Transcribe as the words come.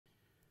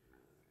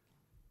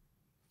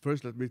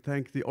First, let me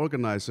thank the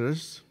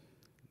organizers,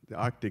 the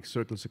Arctic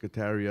Circle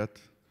Secretariat,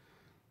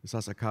 the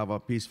Sasakawa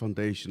Peace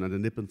Foundation, and the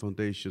Nippon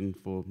Foundation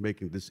for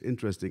making this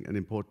interesting and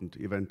important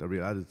event a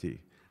reality,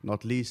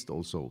 not least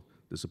also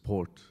the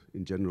support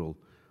in general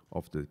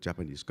of the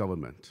Japanese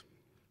government.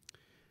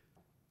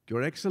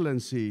 Your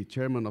Excellency,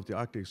 Chairman of the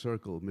Arctic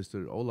Circle,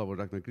 Mr. Ólafur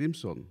Ragnar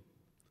Grímsson,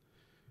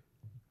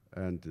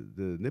 and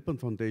the Nippon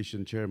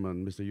Foundation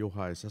Chairman, Mr.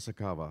 Yohei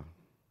Sasakawa,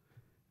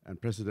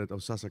 and President of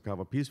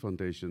Sasakawa Peace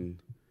Foundation,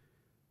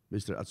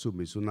 Mr.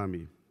 Atsumi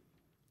Tsunami,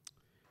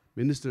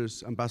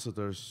 Ministers,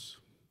 Ambassadors,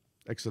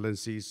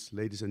 Excellencies,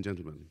 ladies and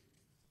gentlemen.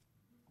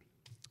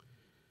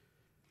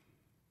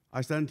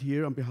 I stand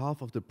here on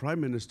behalf of the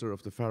Prime Minister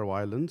of the Faroe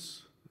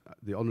Islands,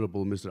 the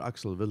Honorable Mr.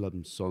 Axel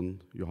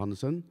Wilhelmsson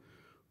Johannessen,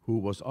 who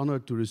was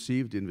honored to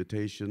receive the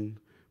invitation,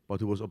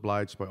 but who was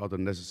obliged by other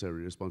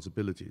necessary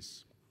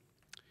responsibilities.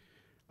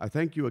 I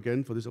thank you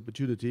again for this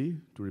opportunity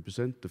to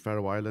represent the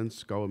Faroe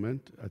Islands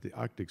government at the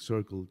Arctic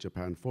Circle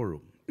Japan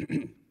Forum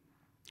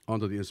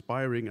under the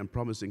inspiring and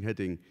promising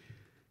heading,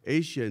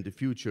 Asia in the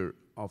Future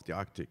of the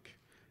Arctic.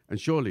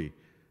 And surely,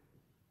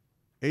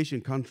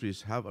 Asian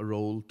countries have a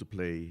role to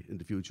play in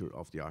the future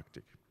of the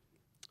Arctic.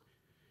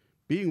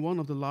 Being one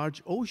of the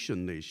large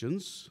ocean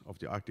nations of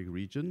the Arctic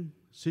region,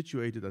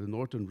 situated at the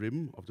northern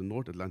rim of the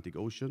North Atlantic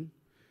Ocean,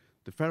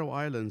 the Faroe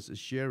Islands is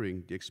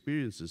sharing the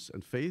experiences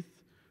and faith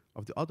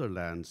of the other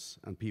lands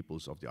and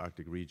peoples of the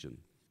Arctic region.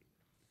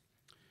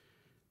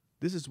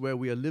 This is where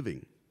we are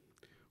living,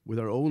 with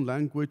our own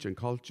language and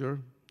culture,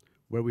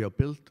 where we have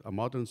built a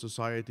modern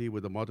society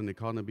with a modern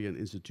economy and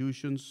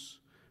institutions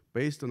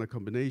based on a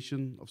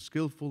combination of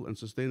skillful and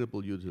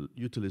sustainable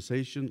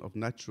utilization of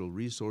natural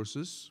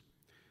resources,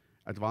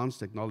 advanced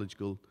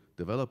technological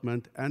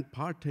development, and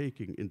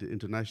partaking in the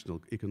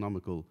international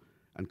economical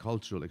and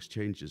cultural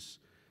exchanges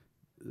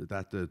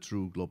that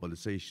through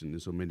globalization in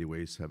so many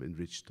ways have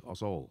enriched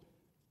us all.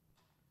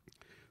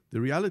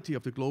 The reality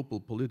of the global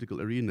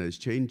political arena is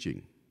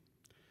changing.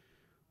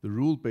 The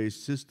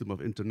rule-based system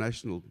of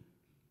international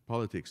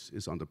politics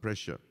is under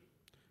pressure,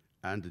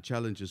 and the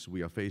challenges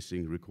we are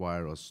facing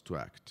require us to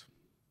act.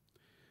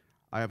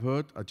 I have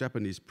heard a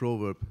Japanese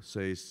proverb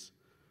says,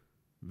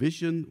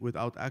 vision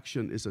without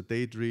action is a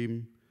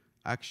daydream,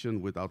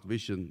 action without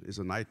vision is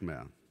a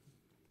nightmare.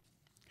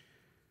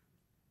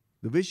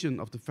 The vision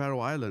of the Faroe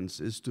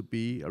Islands is to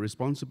be a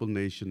responsible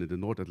nation in the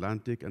North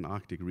Atlantic and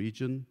Arctic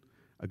region,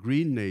 a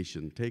green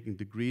nation taking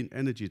the green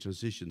energy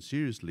transition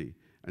seriously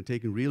and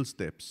taking real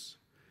steps,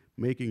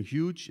 making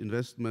huge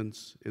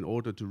investments in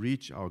order to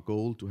reach our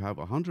goal to have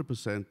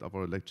 100% of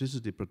our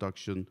electricity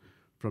production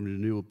from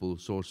renewable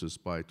sources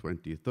by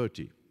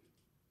 2030.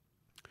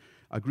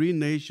 A green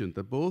nation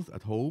that both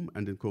at home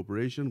and in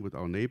cooperation with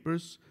our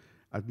neighbors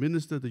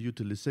administer the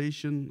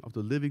utilization of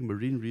the living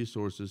marine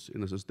resources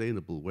in a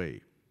sustainable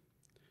way.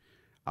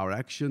 Our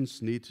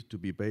actions need to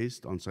be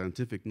based on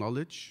scientific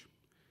knowledge,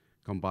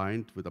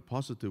 combined with a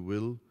positive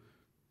will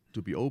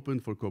to be open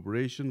for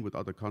cooperation with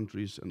other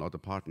countries and other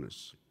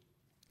partners.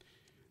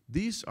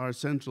 These are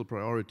central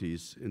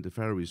priorities in the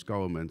Faroese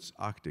government's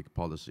Arctic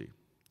policy.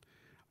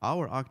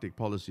 Our Arctic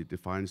policy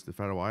defines the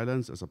Faroe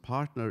Islands as a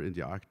partner in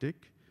the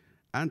Arctic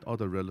and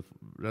other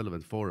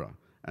relevant fora,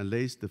 and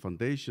lays the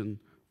foundation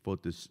for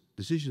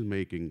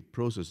decision-making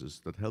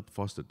processes that help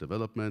foster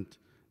development,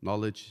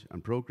 knowledge,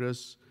 and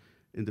progress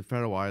in the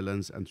Faroe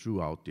Islands and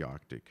throughout the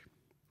Arctic.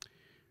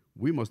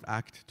 We must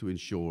act to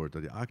ensure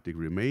that the Arctic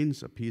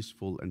remains a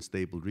peaceful and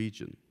stable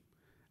region,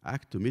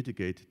 act to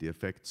mitigate the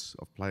effects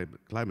of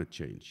climate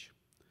change,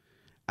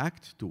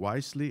 act to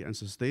wisely and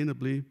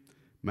sustainably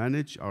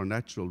manage our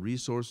natural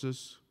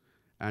resources,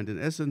 and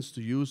in essence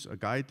to use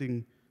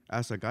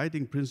as a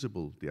guiding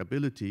principle the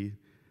ability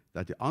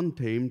that the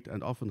untamed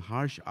and often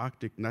harsh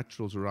Arctic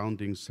natural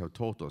surroundings have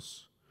taught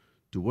us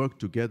to work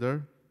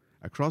together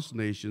across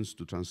nations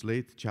to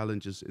translate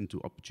challenges into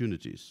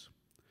opportunities.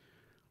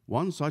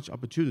 One such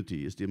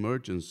opportunity is the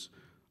emergence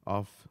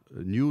of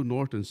new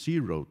northern sea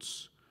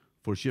routes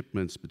for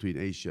shipments between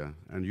Asia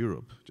and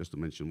Europe, just to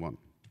mention one.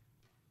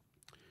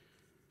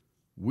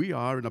 We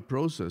are in a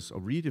process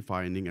of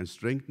redefining and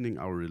strengthening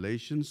our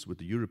relations with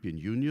the European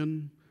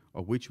Union,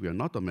 of which we are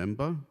not a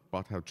member,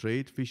 but have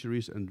trade,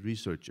 fisheries, and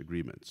research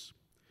agreements.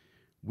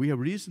 We have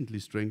recently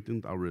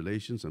strengthened our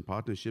relations and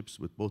partnerships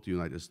with both the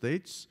United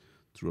States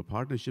through a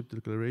partnership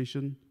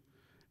declaration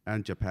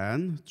and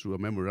Japan through a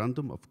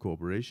memorandum of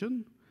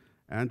cooperation,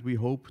 and we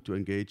hope to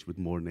engage with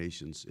more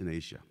nations in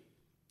Asia.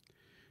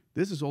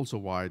 This is also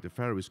why the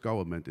Faroese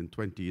government in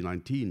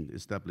 2019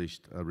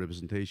 established a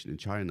representation in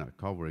China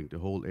covering the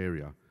whole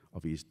area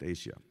of East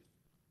Asia.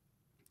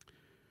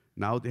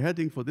 Now, the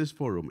heading for this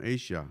forum,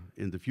 Asia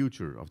in the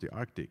Future of the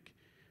Arctic,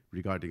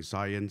 regarding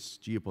science,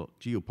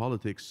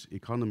 geopolitics,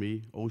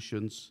 economy,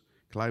 oceans,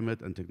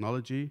 climate, and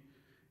technology,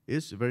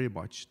 is very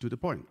much to the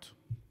point.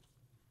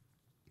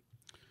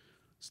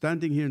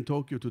 Standing here in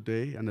Tokyo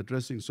today and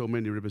addressing so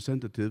many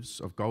representatives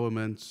of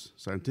governments,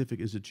 scientific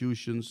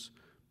institutions,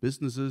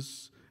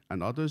 businesses,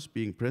 and others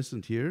being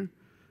present here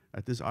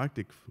at this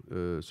Arctic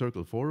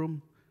Circle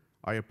Forum,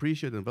 I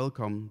appreciate and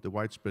welcome the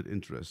widespread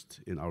interest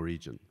in our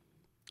region.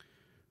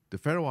 The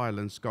Faroe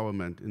Islands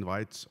government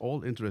invites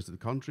all interested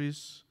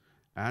countries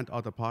and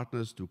other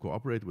partners to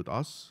cooperate with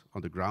us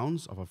on the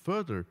grounds of a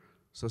further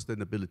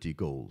sustainability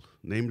goal,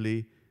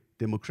 namely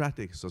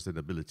democratic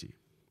sustainability.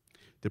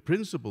 The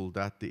principle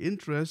that the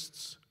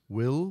interests,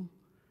 will,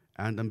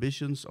 and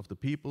ambitions of the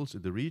peoples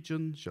in the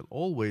region shall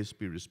always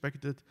be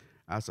respected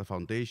as a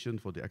foundation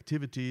for the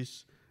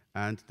activities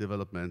and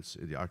developments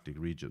in the Arctic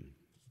region.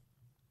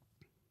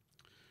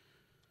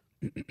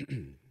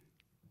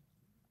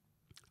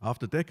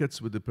 After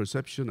decades with the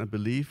perception and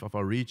belief of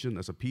our region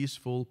as a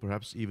peaceful,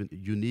 perhaps even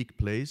unique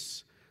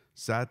place,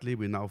 sadly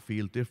we now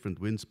feel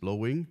different winds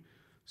blowing,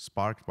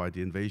 sparked by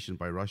the invasion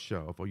by Russia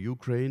of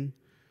Ukraine,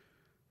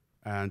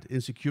 and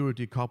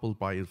insecurity coupled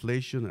by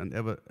inflation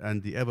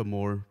and the ever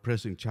more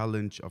pressing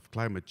challenge of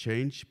climate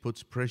change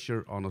puts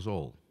pressure on us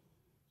all.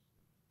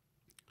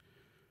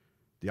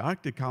 The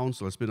Arctic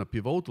Council has been a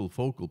pivotal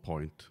focal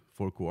point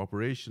for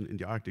cooperation in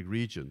the Arctic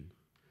region.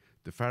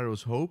 The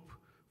Faroes hope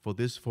for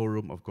this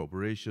forum of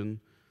cooperation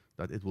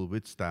that it will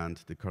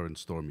withstand the current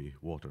stormy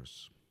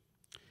waters.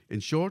 In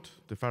short,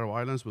 the Faroe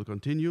Islands will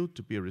continue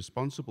to be a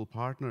responsible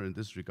partner in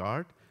this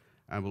regard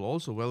and will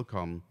also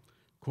welcome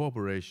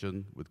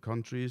cooperation with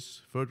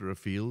countries further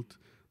afield,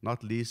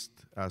 not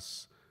least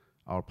as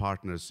our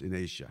partners in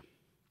Asia.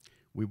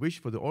 We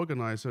wish for the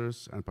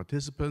organizers and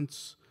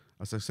participants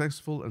a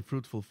successful and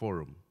fruitful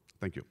forum.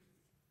 Thank you.